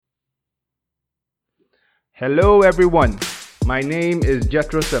Hello, everyone. My name is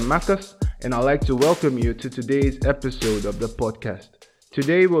Jethro Marcus, and I'd like to welcome you to today's episode of the podcast.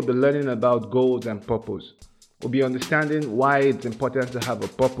 Today, we'll be learning about goals and purpose. We'll be understanding why it's important to have a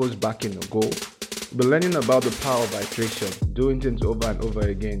purpose backing a goal. We'll be learning about the power of iteration. Doing things over and over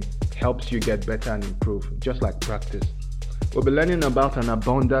again helps you get better and improve, just like practice. We'll be learning about an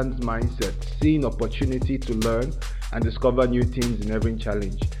abundance mindset, seeing opportunity to learn and discover new things in every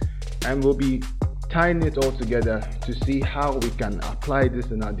challenge. And we'll be tying it all together to see how we can apply this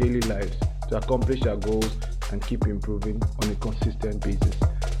in our daily lives to accomplish our goals and keep improving on a consistent basis.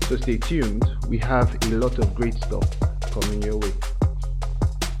 So stay tuned. We have a lot of great stuff coming your way.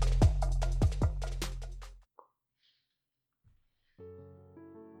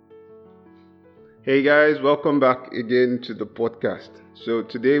 Hey guys, welcome back again to the podcast. So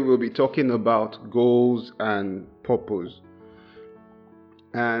today we'll be talking about goals and purpose.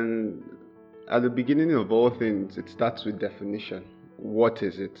 And at the beginning of all things, it starts with definition. What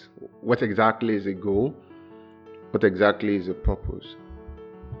is it? What exactly is a goal? What exactly is a purpose?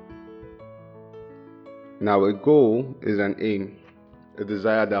 Now, a goal is an aim, a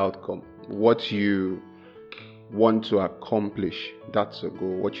desired outcome. What you want to accomplish, that's a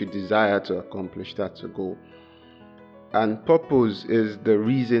goal. What you desire to accomplish, that's a goal. And purpose is the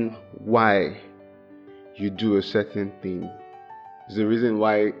reason why you do a certain thing. It's the reason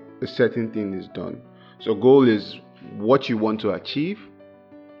why a certain thing is done. So goal is what you want to achieve.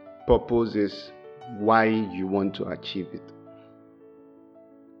 Purpose is why you want to achieve it.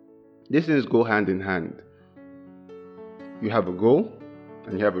 These things go hand in hand. You have a goal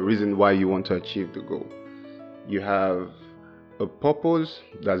and you have a reason why you want to achieve the goal. You have a purpose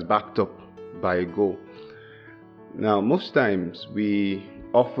that's backed up by a goal. Now, most times we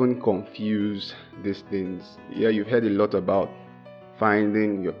often confuse these things. Yeah, you've heard a lot about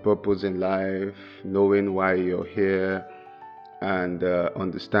finding your purpose in life, knowing why you're here, and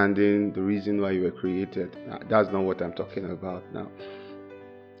understanding the reason why you were created. That's not what I'm talking about now.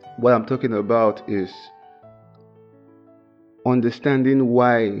 What I'm talking about is understanding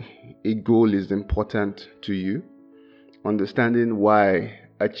why a goal is important to you, understanding why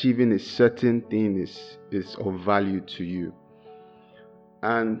achieving a certain thing is of value to you.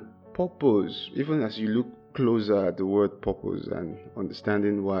 And purpose, even as you look closer at the word purpose and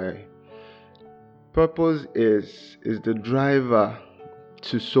understanding why, purpose is the driver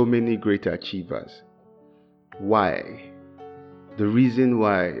to so many great achievers. Why? The reason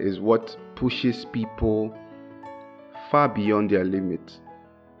why is what pushes people far beyond their limits.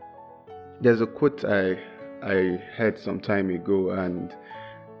 There's a quote I heard some time ago and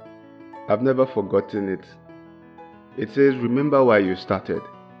I've never forgotten it. It says, remember why you started.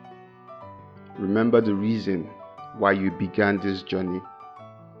 Remember the reason why you began this journey.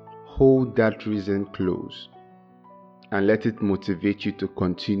 Hold that reason close and let it motivate you to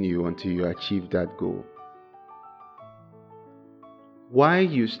continue until you achieve that goal. Why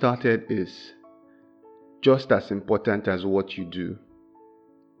you started is just as important as what you do.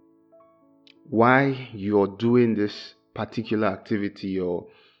 Why you're doing this particular activity or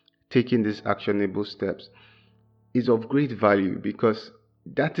taking these actionable steps is of great value because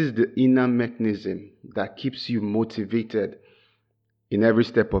that is the inner mechanism that keeps you motivated in every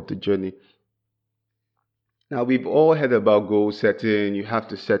step of the journey. Now, we've all heard about goal setting. You have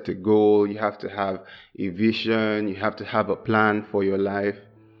to set a goal, you have to have a vision, you have to have a plan for your life.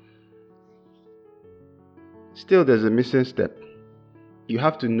 Still, there's a missing step. You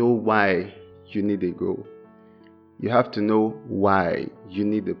have to know why you need a goal. You have to know why you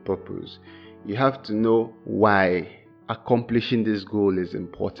need a purpose. You have to know why accomplishing this goal is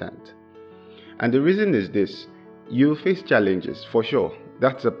important. And the reason is this: you'll face challenges, for sure.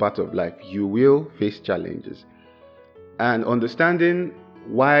 That's a part of life. You will face challenges. And understanding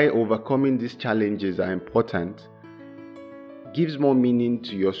why overcoming these challenges are important gives more meaning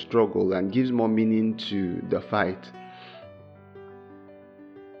to your struggle and gives more meaning to the fight.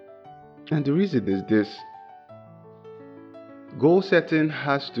 And the reason is this: goal setting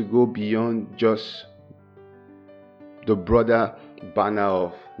has to go beyond just the broader banner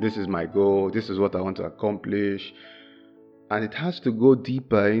of this is my goal, this is what I want to accomplish. And it has to go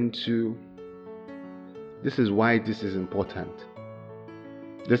deeper into this is why this is important.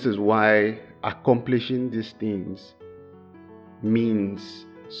 This is why accomplishing these things means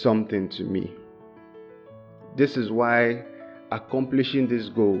something to me. This is why accomplishing these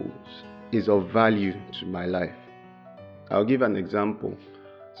goals is of value to my life. I'll give an example.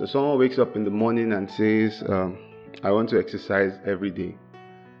 So someone wakes up in the morning and says, I want to exercise every day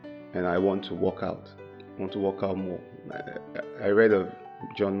and I want to work out. I want to work out more. I read of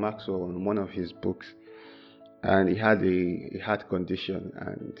John Maxwell in one of his books and he had a heart condition,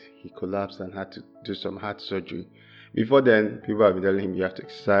 and he collapsed and had to do some heart surgery. Before then, people have been telling him you have to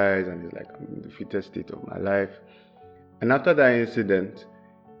exercise, and he's like, I'm in the fittest state of my life. And after that incident,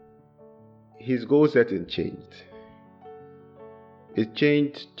 his goal setting changed. It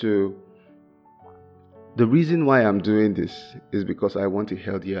changed to, the reason why I'm doing this is because I want a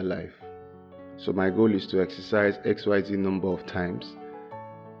healthier life. So my goal is to exercise XYZ number of times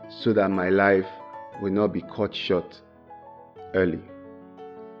so that my life will not be cut short early.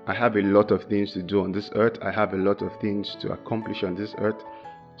 I have a lot of things to do on this earth. I have a lot of things to accomplish on this earth.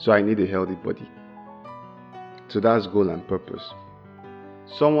 So I need a healthy body. So that's goal and purpose.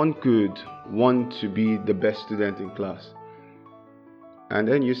 Someone could want to be the best student in class, and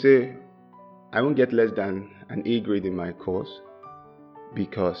then you say, I won't get less than an A grade in my course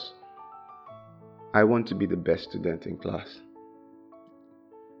because I want to be the best student in class.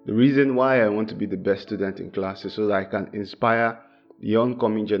 The reason why I want to be the best student in class is so that I can inspire the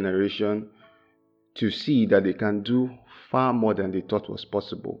oncoming generation to see that they can do far more than they thought was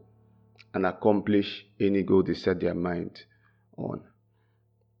possible and accomplish any goal they set their mind on.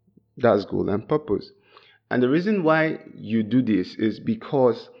 That's goal and purpose. And the reason why you do this is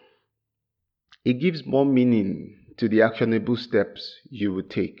because it gives more meaning to the actionable steps you would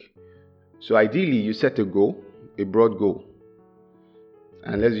take. So ideally, you set a goal, a broad goal.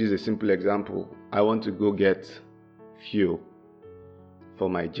 And let's use a simple example. I want to go get fuel for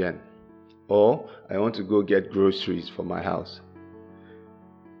my gen, or I want to go get groceries for my house.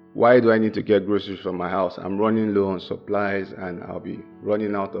 Why do I need to get groceries for my house? I'm running low on supplies and I'll be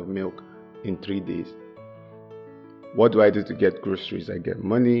running out of milk in 3 days. What do I do to get groceries? I get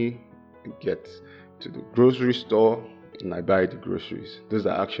money, I get to the grocery store, and I buy the groceries. Those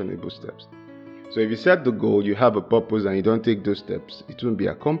are actionable steps. So if you set the goal, you have a purpose, and you don't take those steps, it won't be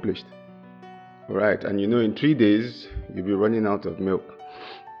accomplished. Alright, and in 3 days, you'll be running out of milk.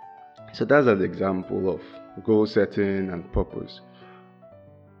 So that's an example of goal setting and purpose.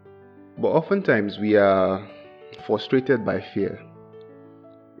 But oftentimes we are frustrated by fear.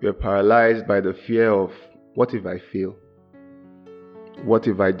 We are paralyzed by the fear of, what if I fail? What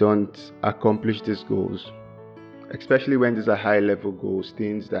if I don't accomplish these goals? Especially when these are high level goals,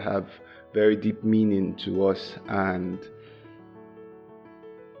 things that have very deep meaning to us, and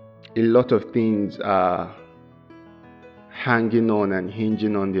a lot of things are hanging on and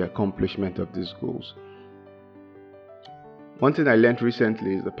hinging on the accomplishment of these goals. One thing I learned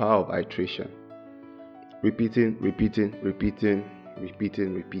recently is the power of iteration. Repeating.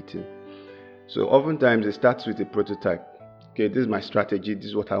 So oftentimes it starts with a prototype. Okay, this is my strategy, this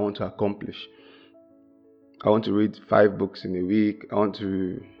is what I want to accomplish. I want to read 5 books in a week, I want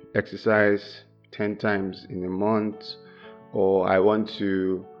to exercise 10 times in a month, or I want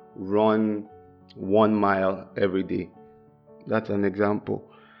to run 1 mile every day. That's an example.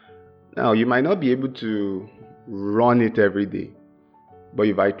 Now, you might not be able to run it every day, but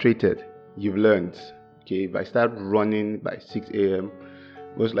you've iterated, you've learned. Okay, if I start running by 6 a.m.,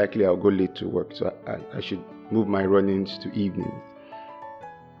 most likely I'll go late to work, so I should move my runnings to evenings.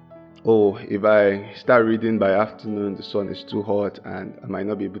 Or if I start reading by afternoon, the sun is too hot and I might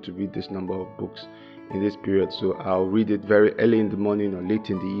not be able to read this number of books in this period, so I'll read it very early in the morning or late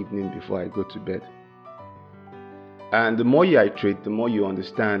in the evening before I go to bed. And the more you iterate, the more you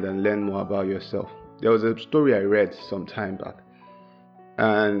understand and learn more about yourself. There was a story I read some time back,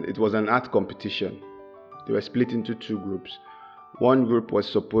 and it was an art competition. They were split into 2 groups. One group was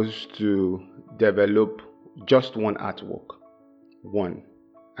supposed to develop just one artwork,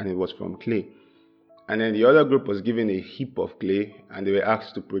 and it was from clay. And then the other group was given a heap of clay, and they were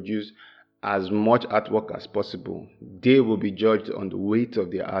asked to produce as much artwork as possible. They will be judged on the weight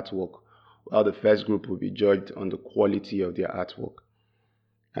of their artwork, while the first group will be judged on the quality of their artwork.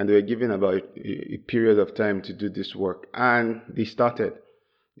 And they were given about a period of time to do this work, and they started.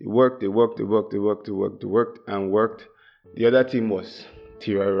 They worked. The other team was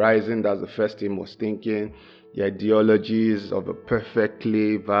theorizing. That's the first team was thinking the ideologies of a perfect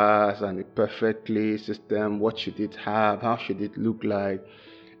clay vase and a perfect clay system. What should it have? How should it look like?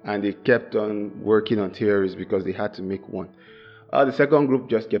 And they kept on working on theories because they had to make one. The second group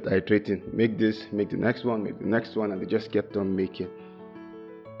just kept iterating. Make this, make the next one, and they just kept on making.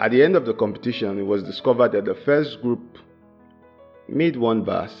 At the end of the competition, it was discovered that the first group made one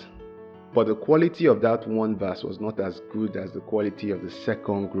vase, but the quality of that one vase was not as good as the quality of the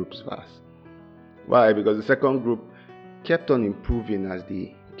second group's vase. Why? Because the second group kept on improving as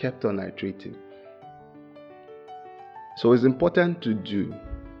they kept on iterating. So it's important to do.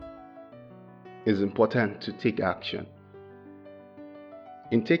 It's important to take action.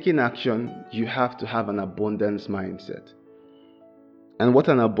 in taking action, you have to have an abundance mindset. And what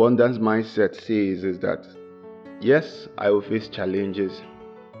an abundance mindset says is that, yes, I will face challenges.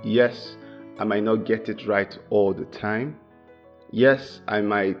 Yes, I might not get it right all the time. Yes, I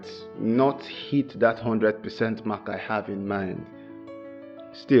might not hit that 100% mark I have in mind.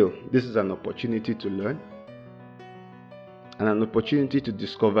 Still, this is an opportunity to learn and an opportunity to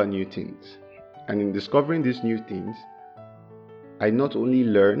discover new things. And in discovering these new things, I not only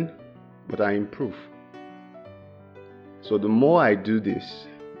learn, but I improve. So the more I do this,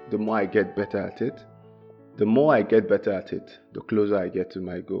 the more I get better at it. The more I get better at it, the closer I get to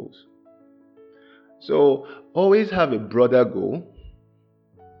my goals. So always have a broader goal.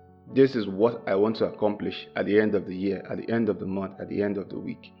 This is what I want to accomplish at the end of the year, at the end of the month, at the end of the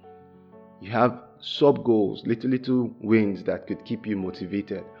week. You have sub goals, little wins that could keep you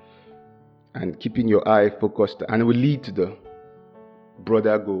motivated and keeping your eye focused, and it will lead to the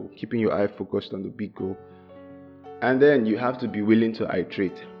broader goal, keeping your eye focused on the big goal. And then you have to be willing to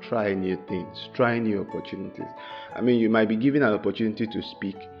iterate, try new things, try new opportunities. I mean, you might be given an opportunity to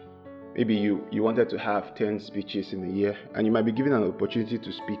speak. Maybe you wanted to have 10 speeches in a year, and you might be given an opportunity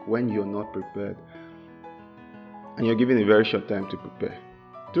to speak when you're not prepared. And you're given a very short time to prepare.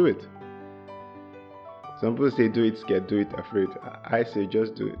 Do it. Some people say do it scared, do it afraid. I say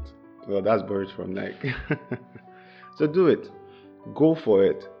just do it. Well, that's borrowed from Nike. So do it. Go for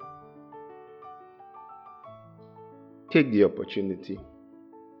it. Take the opportunity.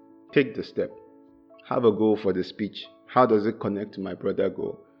 Take the step. Have a goal for the speech. How does it connect to my broader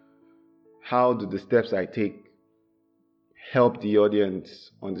goal? How do the steps I take help the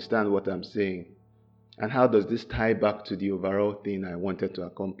audience understand what I'm saying? And how does this tie back to the overall thing I wanted to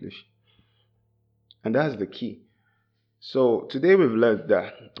accomplish? And that's the key. So today we've learned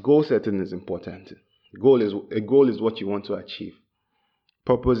that goal setting is important. A goal is what you want to achieve.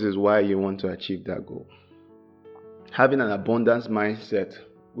 Purpose is why you want to achieve that goal. Having an abundance mindset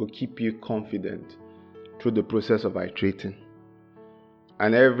will keep you confident through the process of iterating.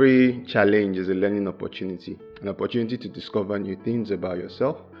 And every challenge is a learning opportunity, an opportunity to discover new things about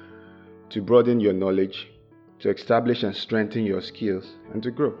yourself, to broaden your knowledge, to establish and strengthen your skills, and to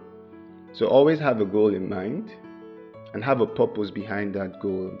grow. So always have a goal in mind and have a purpose behind that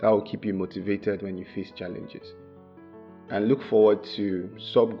goal. That will keep you motivated when you face challenges. And look forward to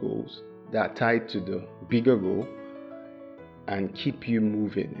sub-goals that are tied to the bigger goal and keep you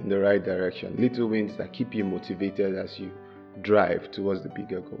moving in the right direction. Little wins that keep you motivated as you drive towards the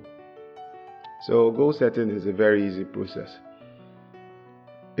bigger goal. So goal setting is a very easy process.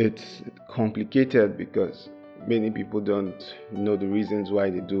 It's complicated because many people don't know the reasons why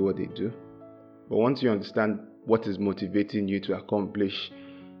they do what they do. But once you understand what is motivating you to accomplish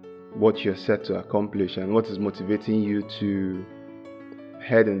what you're set to accomplish and what is motivating you to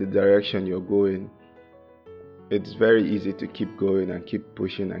head in the direction you're going, it's very easy to keep going and keep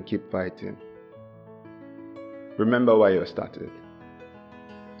pushing and keep fighting. Remember why you started.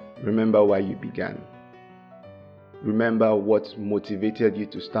 Remember why you began. Remember what motivated you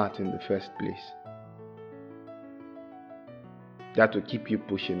to start in the first place. That will keep you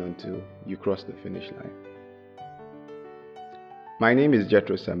pushing until you cross the finish line. My name is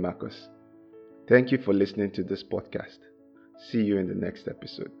Jethro San Marcos. Thank you for listening to this podcast. See you in the next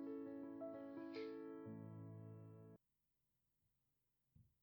episode.